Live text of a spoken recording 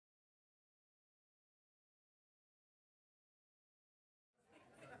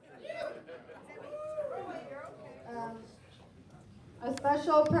a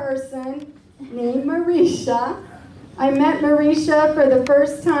special person named Maresha. I met Maresha for the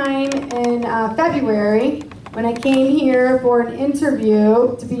first time in February when I came here for an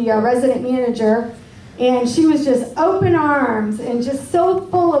interview to be a resident manager, and she was just open arms and just so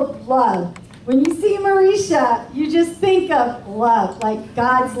full of love. When you see Maresha, you just think of love, like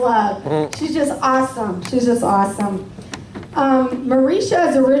God's love. She's just awesome. She's just awesome. Maresha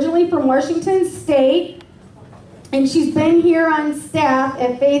is originally from Washington State, and she's been here on staff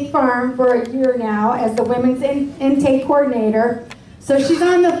at Faith Farm for a year now as the women's intake coordinator. So she's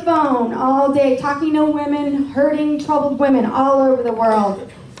on the phone all day talking to women, hurting, troubled women all over the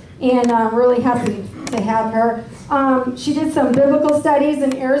world. And I'm really happy to have her. She did some biblical studies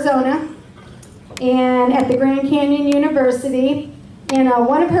in Arizona and at the Grand Canyon University. And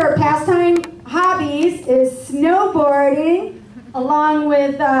one of her pastime hobbies is snowboarding, along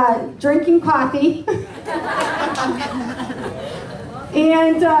with drinking coffee.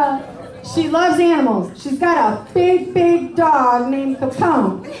 And she loves animals. She's got a big, big dog named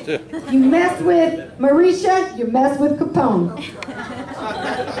Capone. You mess with Maresha, you mess with Capone.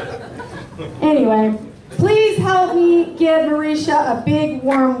 Anyway, please help me give Maresha a big,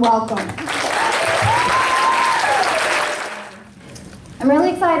 warm welcome. I'm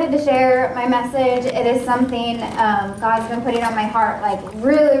really excited to share my message. It is something God's been putting on my heart, like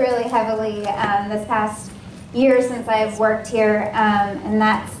really, really heavily this past year since I've worked here, and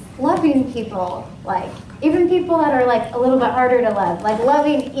that's loving people, like even people that are like a little bit harder to love, like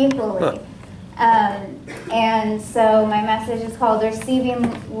loving equally. And so my message is called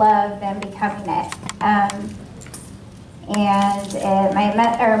Receiving Love and Becoming It.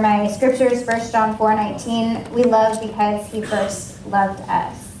 My scripture is 1 John 4:19. We love because he first loved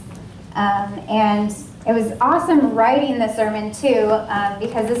us. And it was awesome writing the sermon too,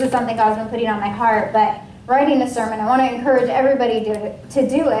 because this is something God's been putting on my heart. But writing the sermon, I want to encourage everybody to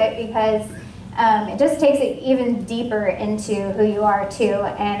do it, because it just takes it even deeper into who you are too.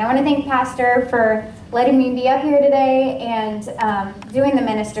 And I want to thank Pastor for letting me be up here today and doing the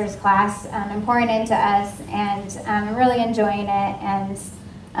ministers class and pouring into us, and I'm really enjoying it, and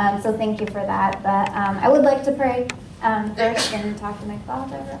so thank you for that. But I would like to pray first and talk to my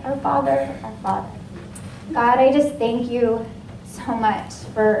Father. Our Father. God, I just thank you so much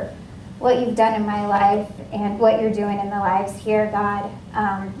for what you've done in my life and what you're doing in the lives here, God.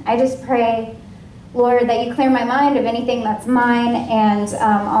 I just pray, Lord, that you clear my mind of anything that's mine, and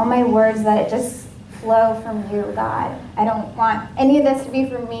all my words, that it just flow from you, God. I don't want any of this to be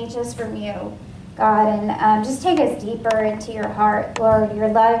from me, just from you, God. And just take us deeper into your heart, Lord. Your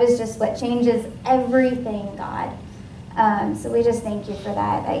love is just what changes everything, God. So we just thank you for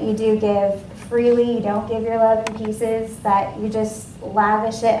that you do give freely. You don't give your love in pieces, that you just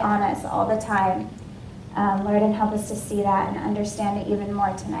lavish it on us all the time. Lord, and help us to see that and understand it even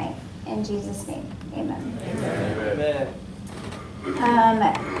more tonight. In Jesus' name, amen.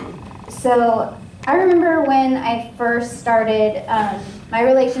 So I remember when I first started my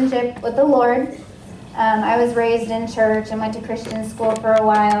relationship with the Lord. I was raised in church and went to Christian school for a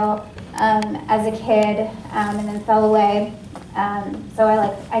while as a kid, and then fell away. So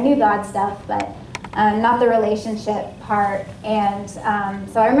I knew God stuff, but not the relationship part. And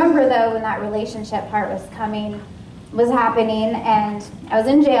so I remember though when that relationship part was happening, and I was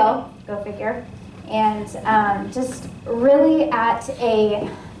in jail, go figure, and just really at a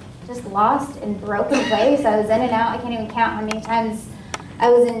just lost and broken place. I was in and out. I can't even count how many times I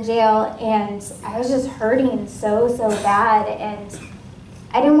was in jail, and I was just hurting so bad, and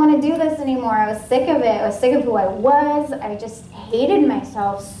I didn't want to do this anymore. I was sick of it. I was sick of who I was. I just hated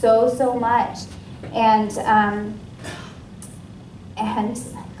myself so much, and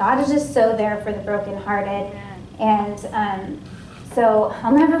God is just so there for the brokenhearted. And so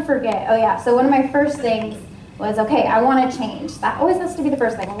I'll never forget. Oh yeah, so one of my first things was, okay, I want to change. That always has to be the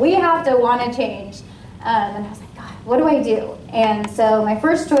first thing. We have to want to change. And I was like, God, what do I do? And so my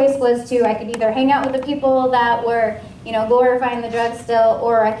first choice was I could either hang out with the people that were, glorifying the drugs still,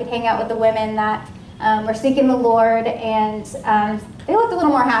 or I could hang out with the women that were seeking the Lord, and they looked a little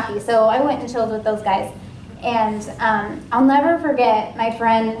more happy. So I went and chilled with those guys. And I'll never forget my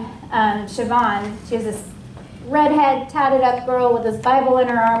friend Siobhan. She was this redhead, tatted up girl with this Bible in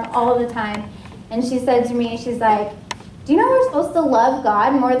her arm all the time. And she said to me, she's like, do you know we're supposed to love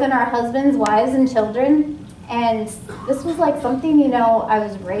God more than our husbands, wives, and children? And this was like something, I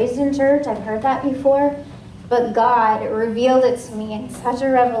was raised in church. I've heard that before. But God revealed it to me in such a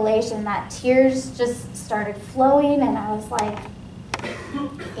revelation that tears just started flowing. And I was like,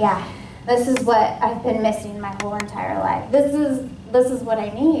 yeah, this is what I've been missing my whole entire life. This is what I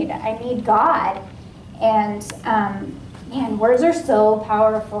need. I need God. And man, words are so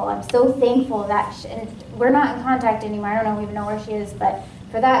powerful. I'm so thankful that and we're not in contact anymore. I don't even know where she is, but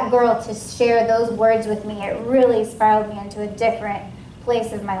for that girl to share those words with me, it really spiraled me into a different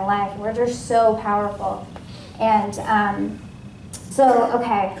place of my life. Words are so powerful. And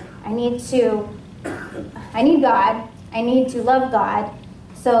okay, I need God. I need to love God.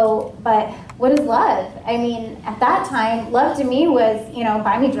 So, but what is love? I mean, at that time, love to me was,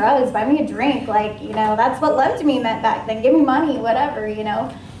 buy me drugs, buy me a drink. Like, that's what love to me meant back then. Give me money, whatever,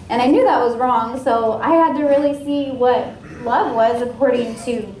 And I knew that was wrong, so I had to really see what love was according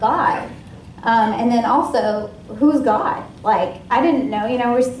to God. And then also, who's God? Like, I didn't know,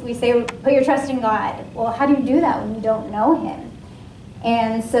 we say, put your trust in God. Well, how do you do that when you don't know Him?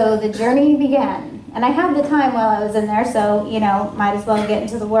 And so the journey began. And I had the time while I was in there, so, might as well get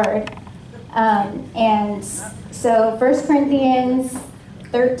into the Word. And so 1 Corinthians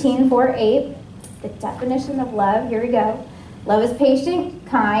 13:4-8, the definition of love, here we go. Love is patient,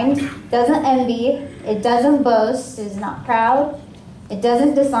 kind, doesn't envy, it doesn't boast, it is not proud, it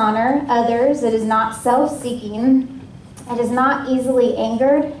doesn't dishonor others, it is not self-seeking, it is not easily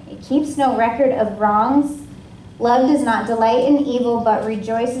angered, it keeps no record of wrongs. Love does not delight in evil, but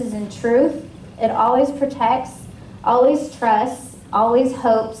rejoices in truth. It always protects, always trusts, always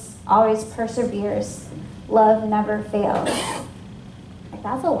hopes, always perseveres. Love never fails. Like,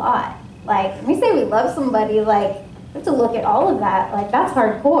 that's a lot. Like, when we say we love somebody, like, we have to look at all of that. Like, that's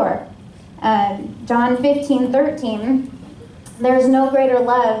hardcore. John 15:13, there is no greater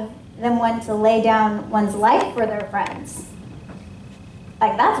love than one to lay down one's life for their friends.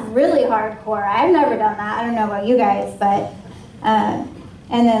 Like, that's really hardcore. I've never done that. I don't know about you guys, but...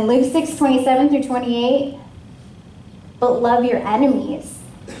 and then Luke 6:27-28, but love your enemies.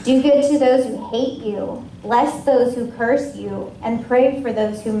 Do good to those who hate you. Bless those who curse you. And pray for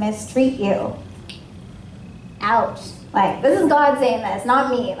those who mistreat you. Ouch. Like, this is God saying this,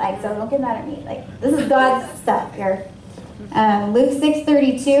 not me. Like, so don't get mad at me. Like, this is God's stuff here. Luke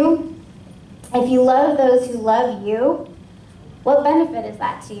 6:32, if you love those who love you, what benefit is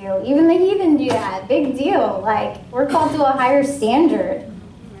that to you? Even the heathen do that. Big deal. Like, we're called to a higher standard.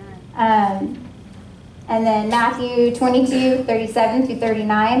 And then Matthew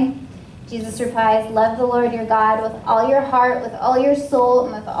 22:37-39, Jesus replies, love the Lord your God with all your heart, with all your soul,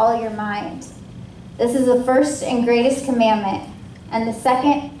 and with all your mind. This is the first and greatest commandment, and the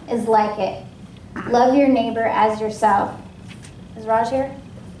second is like it. Love your neighbor as yourself. Is Raj here?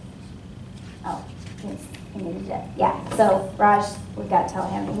 Oh, he needed it. Yeah, so Raj, we've got to tell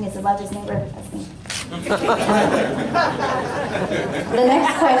him he needs to love his neighbor. That's me. The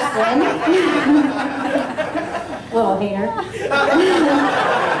next question. Little hater.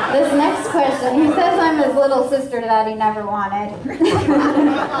 This next question, he says I'm his little sister that he never wanted.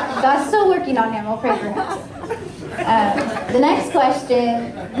 God's still working on him. We'll pray for him. The next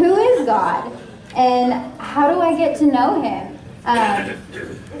question, who is God? And how do I get to know Him?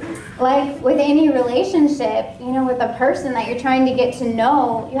 Like with any relationship, with a person that you're trying to get to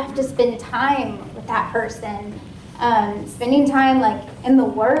know, you have to spend time with that person. Spending time like in the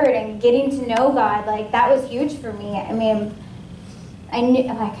Word and getting to know God, like that was huge for me. I mean, I knew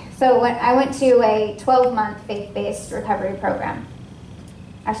so when I went to a 12-month faith-based recovery program.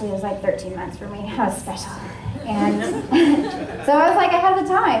 Actually, it was like 13 months for me. I was special. And so I was like, I have the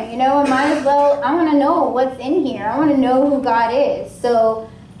time, I might as well, I want to know what's in here. I want to know who God is. So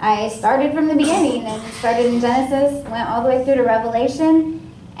I started from the beginning and started in Genesis, went all the way through to Revelation.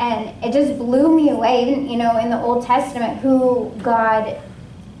 And it just blew me away, in the Old Testament, who God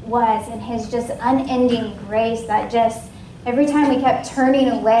was and His just unending grace that just, every time we kept turning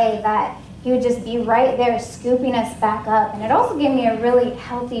away, that He would just be right there scooping us back up. And it also gave me a really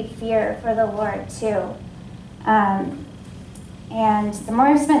healthy fear for the Lord, too. And the more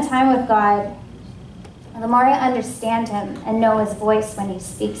I've spent time with God, the more I understand Him and know His voice when He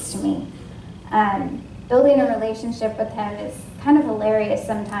speaks to me. Building a relationship with Him is kind of hilarious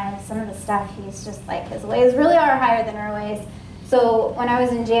sometimes. Some of the stuff He's just like, His ways really are higher than our ways. So when I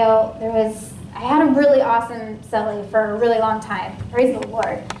was in jail, I had a really awesome cellie for a really long time. Praise the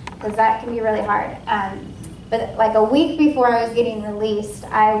Lord, because that can be really hard. But like a week before I was getting released,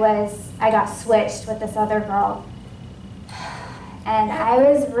 I got switched with this other girl. And I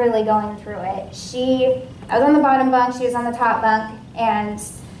was really going through it. I was on the bottom bunk, she was on the top bunk, and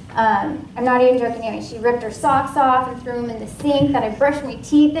I'm not even joking here. She ripped her socks off and threw them in the sink that I brushed my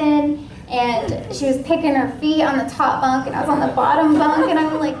teeth in, and she was picking her feet on the top bunk, and I was on the bottom bunk, and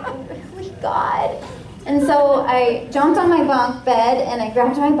I'm like, really, God? And so I jumped on my bunk bed, and I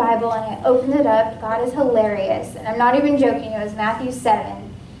grabbed my Bible, and I opened it up. God is hilarious, and I'm not even joking. It was Matthew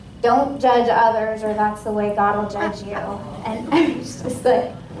 7. don't judge others or that's the way God will judge you. And I was just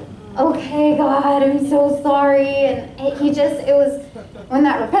like, okay, God, I'm so sorry. And it was when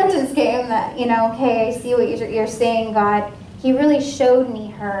that repentance came that, okay, I see what you're saying, God. He really showed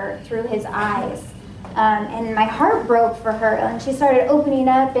me her through his eyes. And my heart broke for her. And she started opening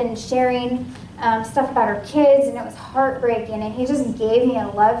up and sharing stuff about her kids, and it was heartbreaking. And he just gave me a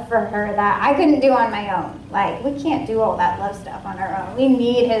love for her that I couldn't do on my own. Like, we can't do all that love stuff on our own. We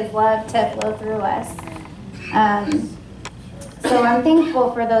need his love to flow through us. So I'm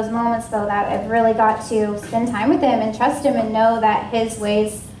thankful for those moments, though, that I've really got to spend time with him and trust him and know that his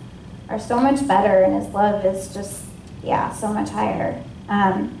ways are so much better and his love is just, so much higher.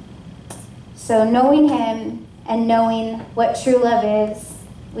 So knowing him and knowing what true love is,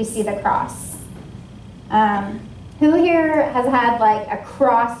 we see the cross. Who here has had like a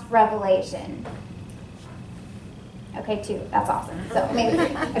cross revelation? Okay, 2. That's awesome. So maybe 3.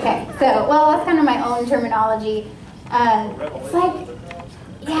 Okay. So, well, that's kind of my own terminology. It's like,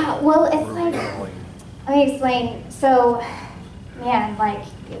 let me explain. So, man, like,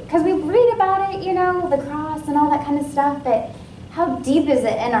 because we read about it, the cross and all that kind of stuff, but how deep is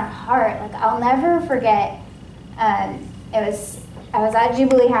it in our heart? Like, I'll never forget, I was at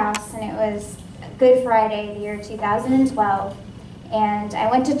Jubilee House, and it was Good Friday, the year 2012, and I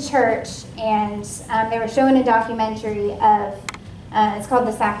went to church, and they were showing a documentary of, it's called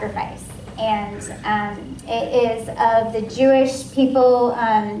The Sacrifice, and it is of the Jewish people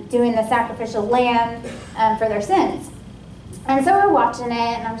doing the sacrificial lamb for their sins. And so we're watching it,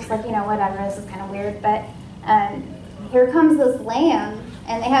 and I'm just like, whatever, this is kind of weird, but here comes this lamb,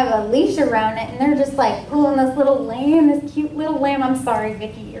 and they have a leash around it, and they're just like pulling this little lamb, this cute little lamb. I'm sorry,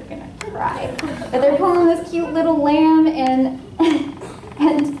 Vicky, you're gonna cry. But they're pulling this cute little lamb, and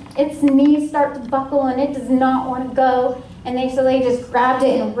its knees start to buckle, and it does not want to go. And so they just grabbed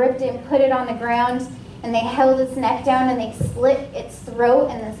it and ripped it and put it on the ground, and they held its neck down, and they slit its throat,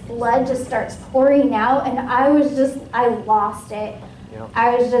 and this blood just starts pouring out, and I lost it. Yep.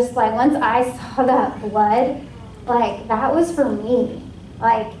 I was just like, once I saw that blood, like, that was for me.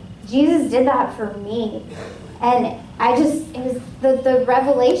 Like, Jesus did that for me. And it was the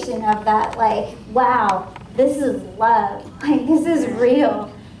revelation of that, like, wow, this is love. Like, this is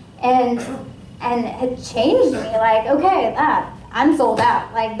real. And it changed me. Like, okay, I'm sold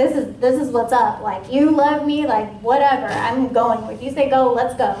out. Like, this is what's up. Like, you love me, like, whatever. I'm going. If you say go,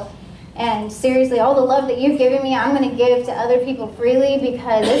 let's go. And seriously, all the love that you've given me, I'm going to give to other people freely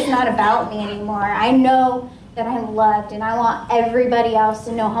because it's not about me anymore. I know that I'm loved, and I want everybody else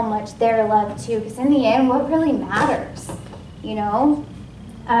to know how much they're loved too, because in the end, what really matters,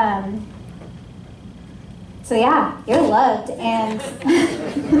 So yeah, you're loved, and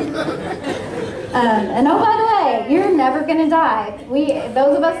and oh, by the way, you're never gonna die.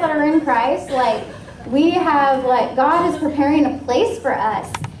 Those of us that are in Christ, like, we have, like, God is preparing a place for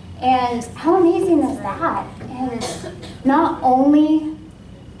us, and how amazing is that? And not only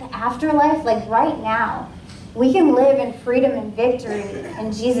the afterlife, like right now, we can live in freedom and victory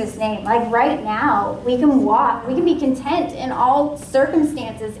in Jesus' name. Like, right now, we can walk. We can be content in all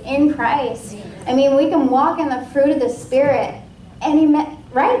circumstances in Christ. I mean, we can walk in the fruit of the Spirit. And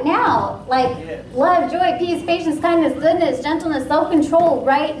right now, like, love, joy, peace, patience, kindness, goodness, gentleness, self-control,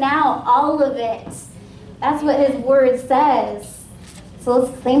 right now, all of it. That's what his word says. So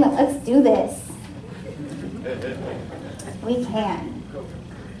let's claim it. Let's do this. We can.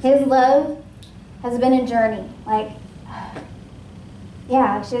 His love has been a journey. Like,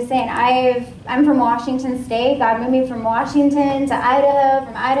 she was saying, I'm from Washington State. God moved me from Washington to Idaho,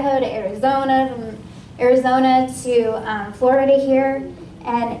 from Idaho to Arizona, from Arizona to Florida here,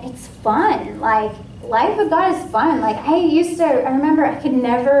 and it's fun. Like, life with God is fun. Like, I remember I could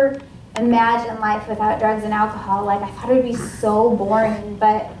never imagine life without drugs and alcohol. Like, I thought it would be so boring,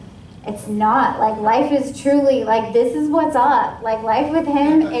 but it's not. Like, life is truly, like, this is what's up. Like, life with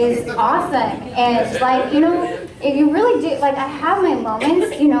him is awesome. And, like, if you really do, like, I have my moments,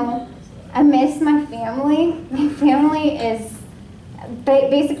 I miss my family. My family is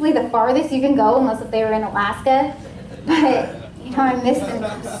basically the farthest you can go, unless if they were in Alaska. But, I miss them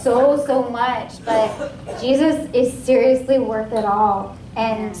so, so much. But Jesus is seriously worth it all.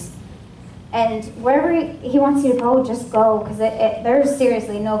 And wherever he wants you to go, just go, because there's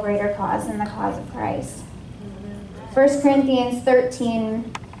seriously no greater cause than the cause of Christ. 1 Corinthians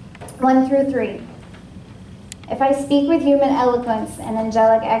 13, 1 through 3. If I speak with human eloquence and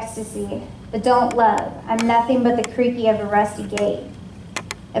angelic ecstasy, but don't love, I'm nothing but the creaky of a rusty gate.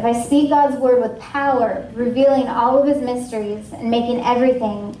 If I speak God's word with power, revealing all of his mysteries and making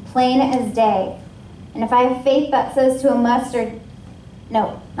everything plain as day, and if I have faith that says to a mustard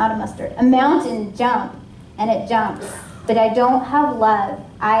no, not a mustard, a mountain jump, and it jumps. But I don't have love,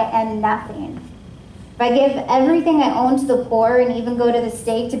 I am nothing. If I give everything I own to the poor and even go to the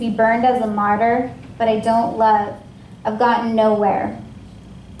stake to be burned as a martyr, but I don't love, I've gotten nowhere.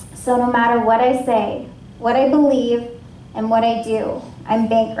 So no matter what I say, what I believe, and what I do, I'm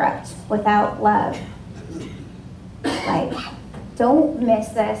bankrupt without love. Like, don't miss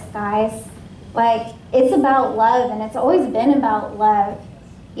this, guys. Like, it's about love, and it's always been about love.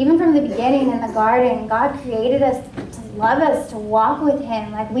 Even from the beginning in the garden, God created us to love us, to walk with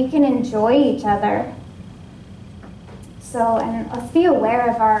him. Like, we can enjoy each other. So, and let's be aware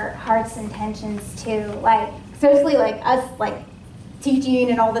of our heart's intentions too. Like, especially like us, like teaching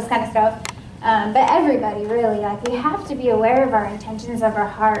and all this kind of stuff. But everybody really, like, we have to be aware of our intentions of our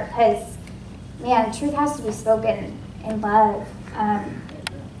heart, because, man, truth has to be spoken in love.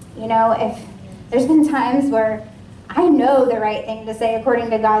 You know, if there's been times where I know the right thing to say according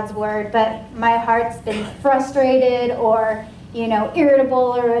to God's word, but my heart's been frustrated or, you know, irritable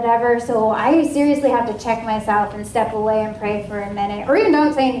or whatever, so I seriously have to check myself and step away and pray for a minute, or even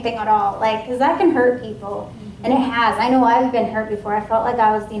don't say anything at all, like, because that can hurt people, and it has. I know I've been hurt before. I felt like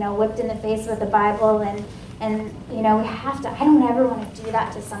I was, you know, whipped in the face with the Bible, and you know, we have to, I don't ever want to do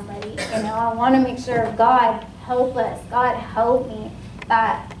that to somebody, you know. I want to make sure, God, help us, God, help me,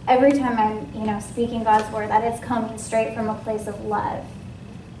 that every time I'm, you know, speaking God's word, that it's coming straight from a place of love.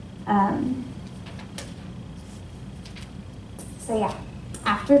 So yeah,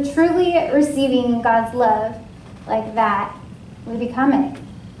 after truly receiving God's love like that, we become it.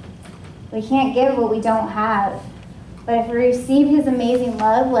 We can't give what we don't have. But if we receive his amazing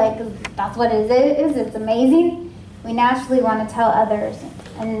love, like that's what it is, it's amazing, we naturally want to tell others.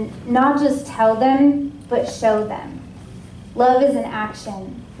 And not just tell them, but show them. Love is an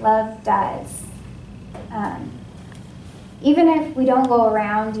action. Love does. Even if we don't go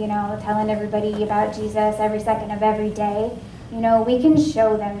around, you know, telling everybody about Jesus every second of every day, you know, we can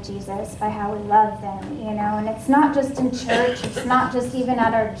show them Jesus by how we love them, you know. And it's not just in church. It's not just even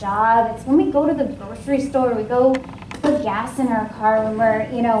at our job. It's when we go to the grocery store, we go put gas in our car, when we're,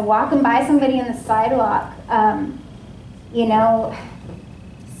 you know, walking by somebody in the sidewalk, you know,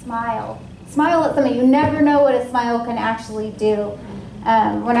 smile. Smile at somebody. You never know what a smile can actually do.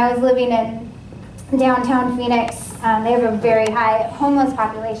 When I was living in downtown Phoenix, they have a very high homeless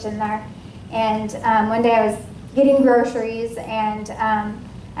population there. And one day I was getting groceries, and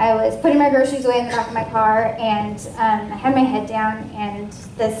I was putting my groceries away in the back of my car, and I had my head down, and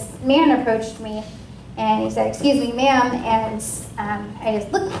this man approached me, and he said, "Excuse me, ma'am," and I just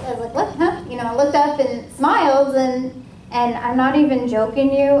looked, I was like, "What, huh?" You know, I looked up and smiled, and I'm not even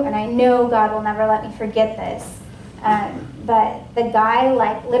joking you, and I know God will never let me forget this, but the guy,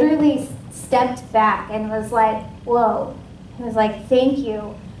 like, literally stepped back and was like, "Whoa." He was like, "Thank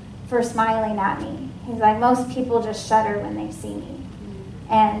you for smiling at me." He's like, "Most people just shudder when they see me."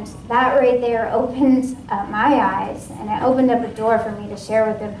 And that right there opened up my eyes, and it opened up a door for me to share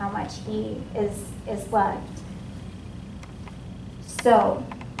with him how much he is loved. So,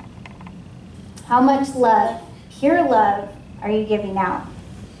 how much love, pure love, are you giving out?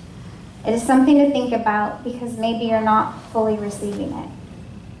 It is something to think about, because maybe you're not fully receiving it.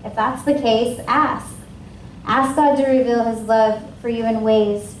 If that's the case, ask. Ask God to reveal his love for you in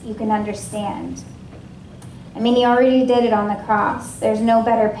ways you can understand. I mean, he already did it on the cross. There's no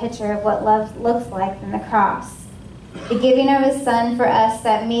better picture of what love looks like than the cross. The giving of his son for us,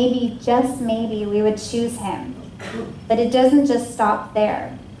 that maybe, just maybe, we would choose him. But it doesn't just stop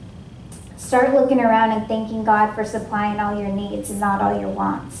there. Start looking around and thanking God for supplying all your needs and not all your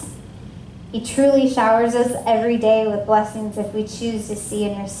wants. He truly showers us every day with blessings if we choose to see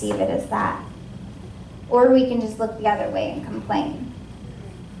and receive it as that. Or we can just look the other way and complain.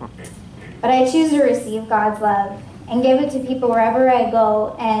 But I choose to receive God's love and give it to people wherever I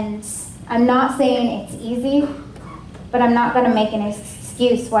go. And I'm not saying it's easy, but I'm not going to make an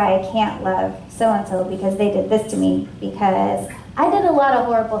excuse why I can't love so-and-so because they did this to me, because I did a lot of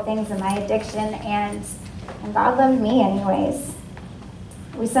horrible things in my addiction, and God loved me anyways.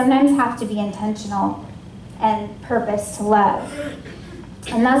 We sometimes have to be intentional and purpose to love.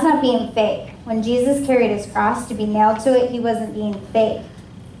 And that's not being fake. When Jesus carried his cross to be nailed to it, he wasn't being fake.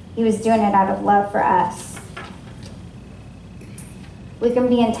 He was doing it out of love for us. We can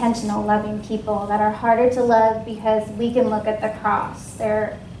be intentional loving people that are harder to love because we can look at the cross.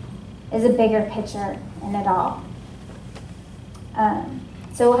 There is a bigger picture in it all.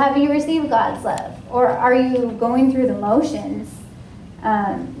 So have you received God's love? Or are you going through the motions?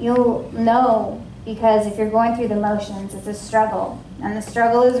 You'll know, because if you're going through the motions, it's a struggle. And the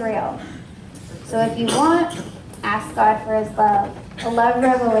struggle is real. So if you want, ask God for his love. a love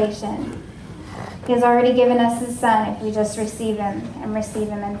revelation. He has already given us his son if we just receive him and receive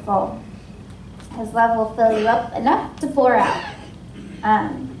him in full. His love will fill you up enough to pour out.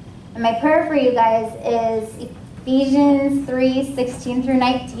 And my prayer for you guys is Ephesians 3:16 through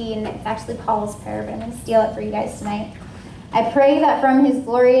 19. It's actually Paul's prayer, but I'm going to steal it for you guys tonight. I pray that from his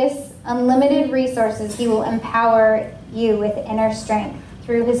glorious, unlimited resources, he will empower you with inner strength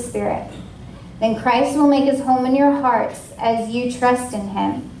through his Spirit. Then Christ will make his home in your hearts as you trust in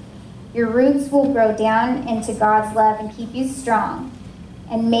him. Your roots will grow down into God's love and keep you strong.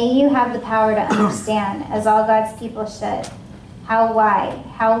 And may you have the power to understand, as all God's people should, how wide,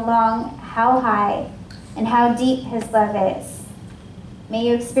 how long, how high, and how deep his love is. May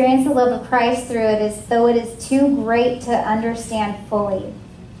you experience the love of Christ through it as though it is too great to understand fully.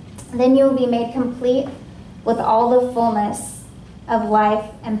 Then you will be made complete with all the fullness of life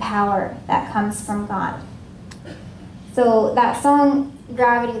and power that comes from God. So that song,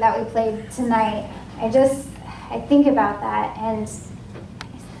 Gravity, that we played tonight, I think about that, and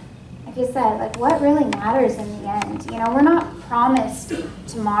like you said, like what really matters in the end? You know, we're not promised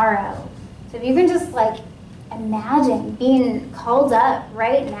tomorrow. So if you can just like imagine being called up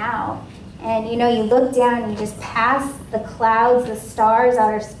right now, and you know, you look down and you just pass the clouds, the stars,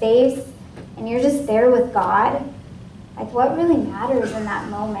 outer space, and you're just there with God. Like what really matters in that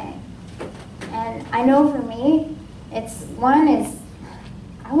moment? And I know for me,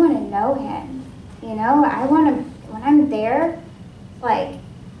 I want to know him. You know, when I'm there, like,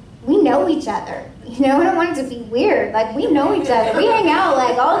 we know each other. You know, I don't want it to be weird. Like, we know each other. We hang out,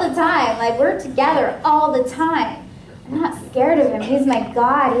 like, all the time. Like, we're together all the time. I'm not scared of him. He's my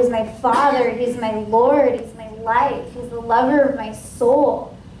God. He's my Father. He's my Lord. He's my life. He's the lover of my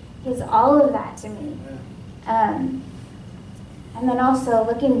soul. He's all of that to me. And then also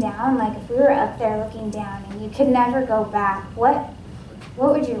looking down, like, if we were up there looking down and you could never go back, what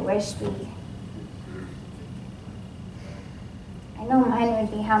would your wish be? I know mine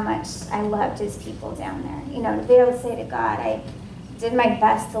would be how much I loved his people down there. You know, to be able to say to God, I did my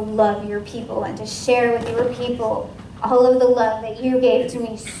best to love your people and to share with your people all of the love that you gave to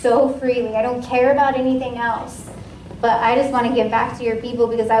me so freely. I don't care about anything else, but I just want to give back to your people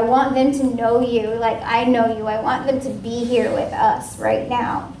because I want them to know you like I know you. I want them to be here with us right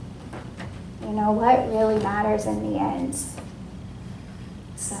now. You know, what really matters in the end.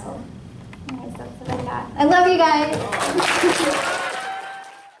 So, anyways, that's what I got. I love you guys.